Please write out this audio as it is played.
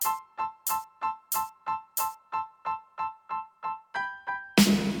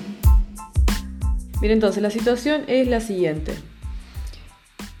Bien, entonces la situación es la siguiente.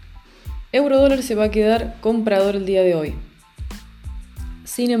 Eurodólar se va a quedar comprador el día de hoy.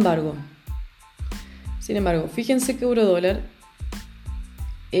 Sin embargo, fíjense que eurodólar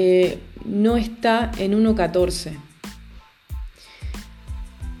no está en 1.14.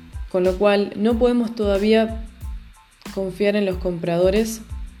 Con lo cual no podemos todavía confiar en los compradores,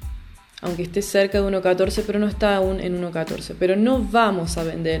 aunque esté cerca de 1.14, pero no está aún en 1.14. Pero no vamos a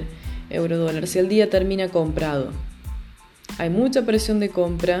vender eurodólar si el día termina comprado. Hay mucha presión de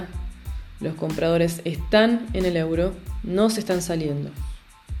compra, los compradores están en el euro, no se están saliendo.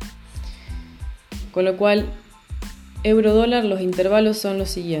 Con lo cual, eurodólar, los intervalos son los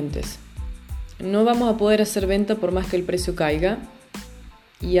siguientes. No vamos a poder hacer venta por más que el precio caiga,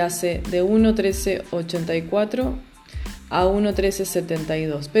 y hace de 1.1384 a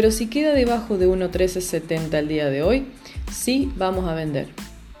 1.1372. Pero si queda debajo de 1.1370 el día de hoy, sí vamos a vender.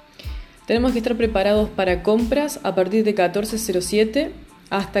 Tenemos que estar preparados para compras a partir de 14.07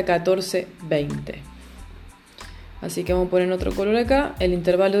 hasta 14.20. Así que vamos a poner otro color acá. El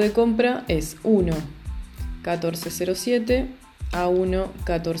intervalo de compra es 1.1407 a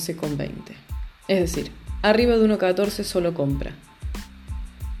 1.1420. Es decir, arriba de 1.14 solo compra.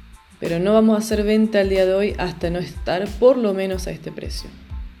 Pero no vamos a hacer venta el día de hoy hasta no estar por lo menos a este precio.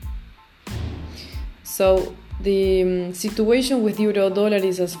 So, the situation with euro dollar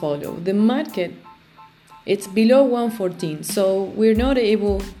is as follows. The market, it's below 114, so we're not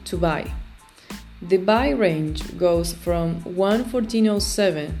able to buy. The buy range goes from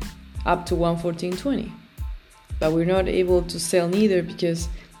 114.07 up to 114.20. But we're not able to sell neither because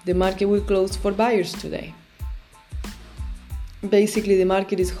the market will close for buyers today. Basically, the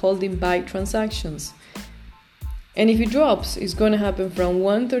market is holding buy transactions. And if it drops, it's going to happen from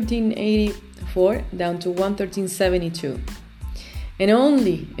 113.84 down to 113.72.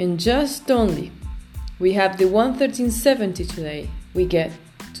 And just only, we have the 113.70 today we get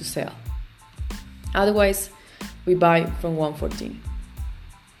to sell. Otherwise, we buy from 114.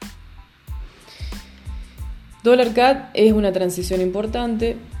 Dólar CAD es una transición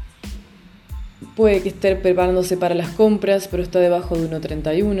importante. Puede que esté preparándose para las compras, pero está debajo de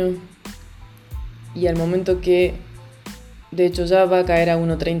 1.31. Y al momento que, de hecho, ya va a caer a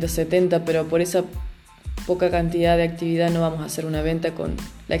 1.3070, pero por esa poca cantidad de actividad no vamos a hacer una venta con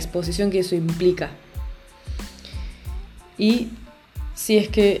la exposición que eso implica. Y si es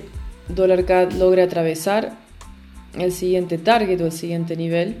que dólar CAD logra atravesar el siguiente target o el siguiente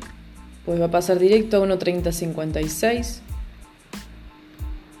nivel, pues va a pasar directo a 1.3056.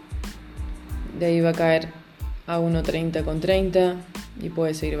 De ahí va a caer a 1.30.30 y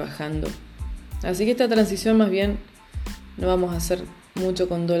puede seguir bajando. Así que esta transición más bien no vamos a hacer mucho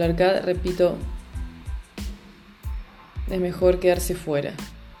con dólar CAD. Repito, es mejor quedarse fuera.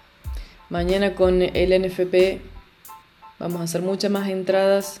 Mañana con el NFP vamos a hacer muchas más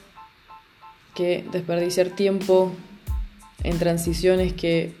entradas que desperdiciar tiempo en transiciones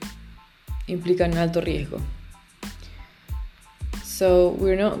que implican alto riesgo. So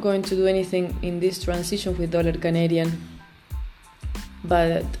we're not going to do anything in this transition with dollar Canadian,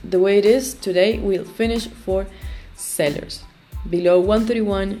 but the way it is today, we'll finish for sellers. Below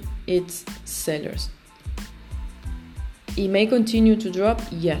 131, it's sellers. It may continue to drop,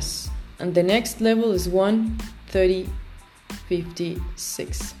 yes, and the next level is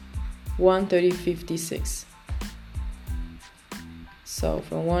 130.56. 130.56. So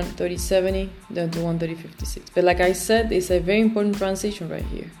from 130.70 down to 130.56. But like I said, it's a very important transition right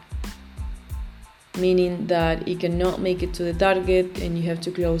here. Meaning that it cannot make it to the target and you have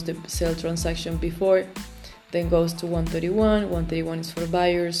to close the sell transaction before. Then goes to 131. 131 is for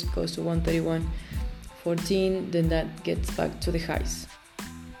buyers. Goes to 131.14. Then that gets back to the highs.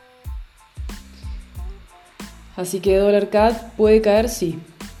 Así que dólar CAD puede caer, sí,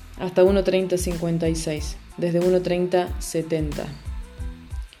 hasta 1.3056. Desde 1.3070.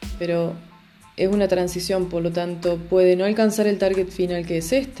 Pero es una transición, por lo tanto puede no alcanzar el target final que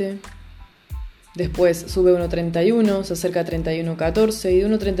es este. Después sube a 1.31, se acerca a 31.14 y de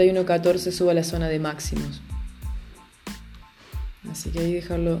 1.31.14 sube a la zona de máximos. Así que ahí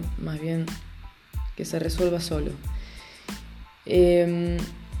dejarlo más bien que se resuelva solo. Bien,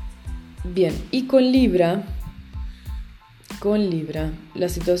 y con Libra la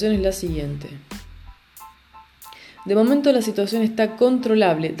situación es la siguiente. De momento la situación está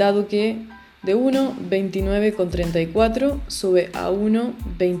controlable, dado que de 1.29.34 sube a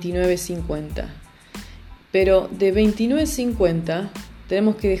 1.29.50. Pero de 29.50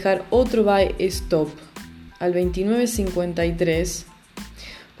 tenemos que dejar otro buy stop al 29.53,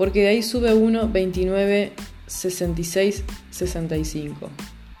 porque de ahí sube a 1.29.66.65.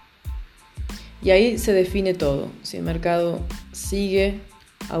 Y ahí se define todo, si el mercado sigue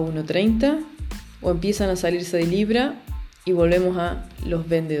a 1.30 o empiezan a salirse de libra y volvemos a los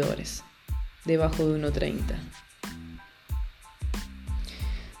vendedores debajo de 1.30.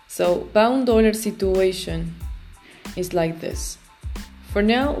 So pound dollar situation is like this. For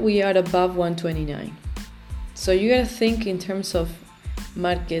now we are above 129. So you gotta think in terms of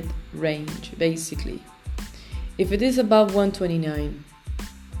market range, basically. If it is above 129,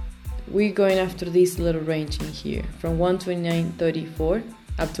 we're going after this little range in here, from 129.34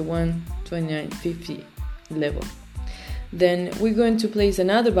 up to 129.50 level. Then we're going to place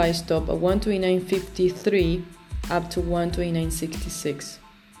another buy stop at 129.53 up to 129.66.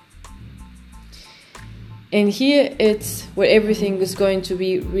 And here it's where everything is going to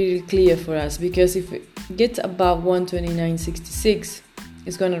be really clear for us, because if it gets above 129.66,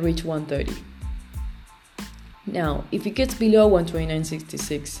 it's going to reach 130. Now, if it gets below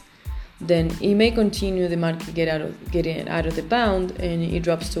 129.66, then it may continue the market getting out of the pound, and it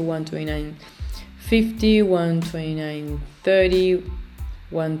drops to 129.50, 129.30,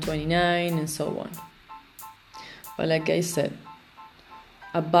 129, and so on. But like I said,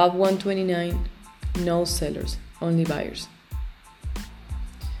 above 129, no sellers, only buyers.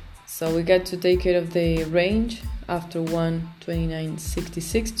 So we got to take care of the range after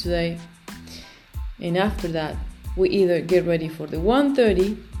 129.66 today, and after that we either get ready for the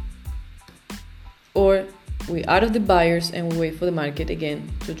 130 or we're out of the buyers and we wait for the market again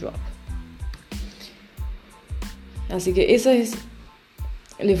to drop. Así que esa es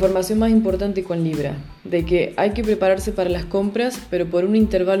la información más importante con Libra, de que hay que prepararse para las compras, pero por un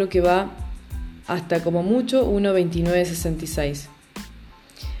intervalo que va hasta como mucho 1.2966.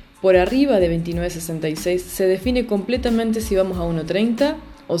 Por arriba de 29.66 se define completamente si vamos a 1.30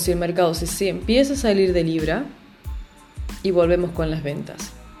 o si el mercado se empieza a salir de Libra y volvemos con las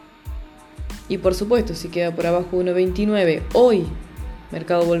ventas. Y por supuesto, si queda por abajo 1.29 hoy, el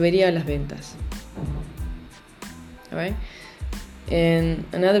mercado volvería a las ventas. Alright? And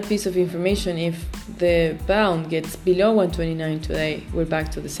another piece of information, if the pound gets below 129 today, we're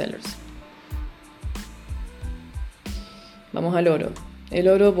back to the sellers. Vamos al oro. El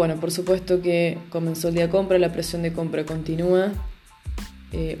oro, bueno, por supuesto que comenzó el día de compra, la presión de compra continúa.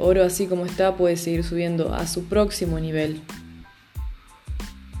 Oro así como está puede seguir subiendo a su próximo nivel.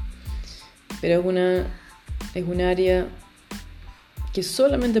 Pero es un área que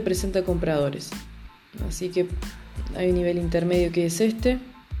solamente presenta compradores. Así que hay un nivel intermedio que es este.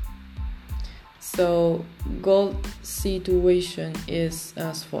 So, gold situation is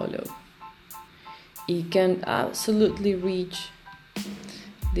as follows. It can absolutely reach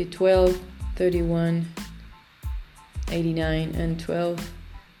the 12.31.89 and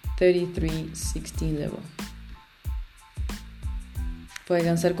 12.33.16 level. Puede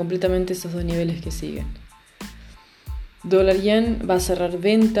alcanzar completamente esos dos niveles que siguen. Dólar yen va a cerrar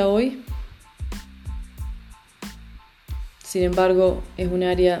venta hoy. Sin embargo, es un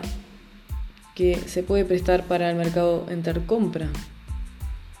área que se puede prestar para el mercado entrar compra.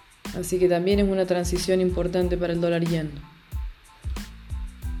 Así que también es una transición importante para el dólar yen.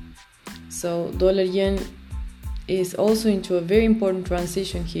 So, dollar yen is also into a very important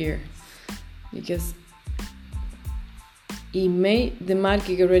transition here, because the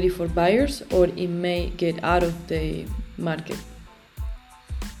market get ready for buyers or it may get out of the market.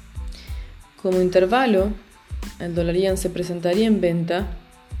 Como intervalo, el dólar yen se presentaría en venta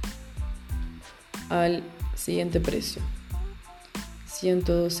al siguiente precio.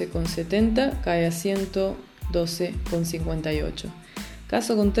 112,70 cae a 112,58.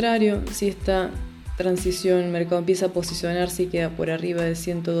 Caso contrario, si esta transición el mercado empieza a posicionarse y queda por arriba de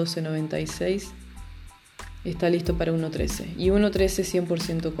 112,96, está listo para 1.13. Y 1.13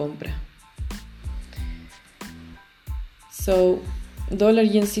 100% compra. So, dollar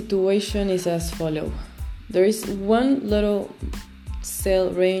yen situation is as follows. There is one little sell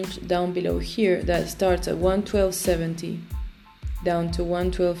range down below here that starts at 112.70 down to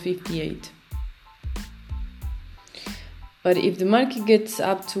 112.58. But if the market gets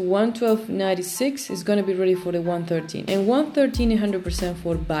up to 112.96, it's going to be ready for the 113. And 113 is 100%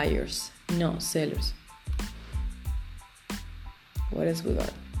 for buyers, no sellers. What else we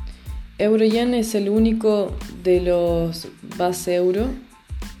got? Euro yen es el único de los base euro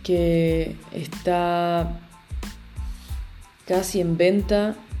que está casi en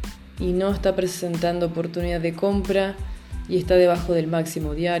venta y no está presentando oportunidad de compra y está debajo del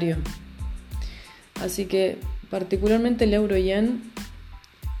máximo diario. Así que particularmente el euro yen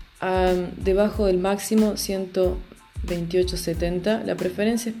debajo del máximo 128.70, la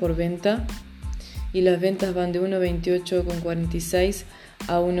preferencia es por venta y las ventas van de 1.28,46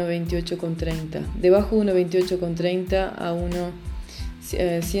 a 1.28,30. Debajo de 1.28,30 a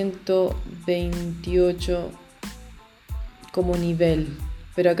 128 como nivel.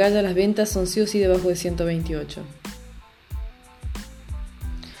 Pero acá ya las ventas son sí o sí debajo de 128.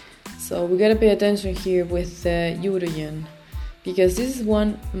 So we gotta pay attention here with Euro Yen, because this is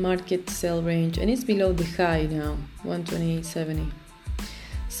one market sell range and it's below the high now, 128.70.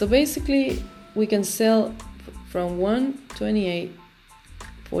 So basically we can sell from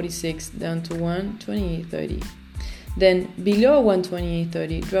 128.46 down to 128.30. Then below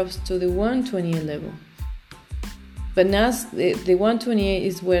 128.30 drops to the 128 level. But now the 128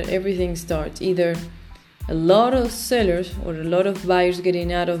 is where everything starts. Either a lot of sellers or a lot of buyers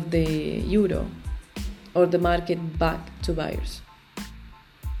getting out of the euro, or the market back to buyers.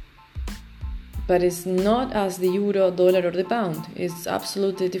 But it's not as the euro, dollar, or the pound. It's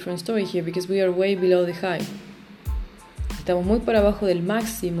absolutely a different story here because we are way below the high. Estamos muy por abajo del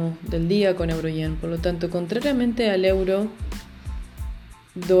máximo del día con euro-yen. Por lo tanto, contrariamente al euro,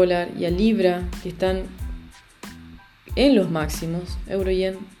 dólar y al libra, que están en los máximos,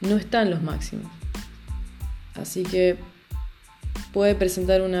 euro-yen no está en los máximos. Así que puede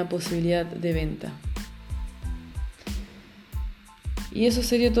presentar una posibilidad de venta. Y eso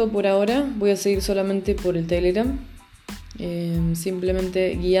sería todo por ahora. Voy a seguir solamente por el Telegram,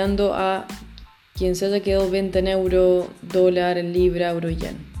 simplemente guiando a quien se haya quedado venta en euro, dólar, en libra, euro,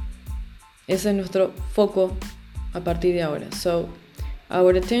 yen. Ese es nuestro foco a partir de ahora. So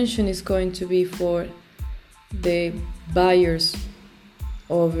our attention is going to be for the buyers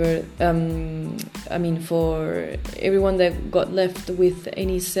over for everyone that got left with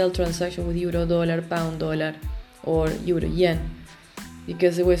any sell transaction with euro, dollar, pound, dollar, or euro, yen,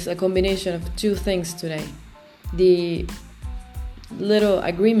 because it was a combination of two things today: the little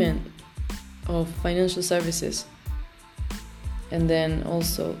agreement of financial services and then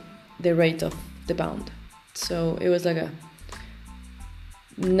also the rate of the pound. So it was like a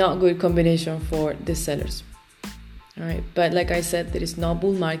not good combination for the sellers. All right, but like I said, there is no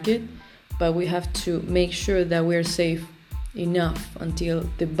bull market, but we have to make sure that we're safe enough until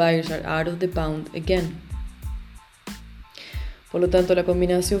the buyers are out of the pound again. Por lo tanto, la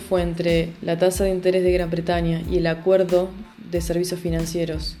combinación fue entre la tasa de interés de Gran Bretaña y el acuerdo de servicios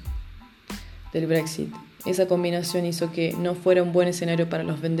financieros del Brexit. Esa combinación hizo que no fuera un buen escenario para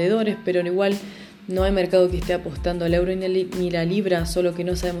los vendedores, pero igual no hay mercado que esté apostando al euro ni la libra, solo que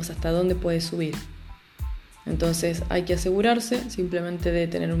no sabemos hasta dónde puede subir. Entonces hay que asegurarse simplemente de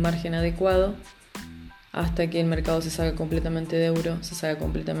tener un margen adecuado hasta que el mercado se salga completamente de euro, se salga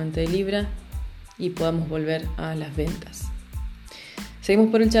completamente de libra y podamos volver a las ventas. Seguimos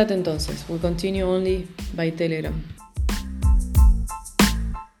por el chat entonces. We'll continue only by Telegram.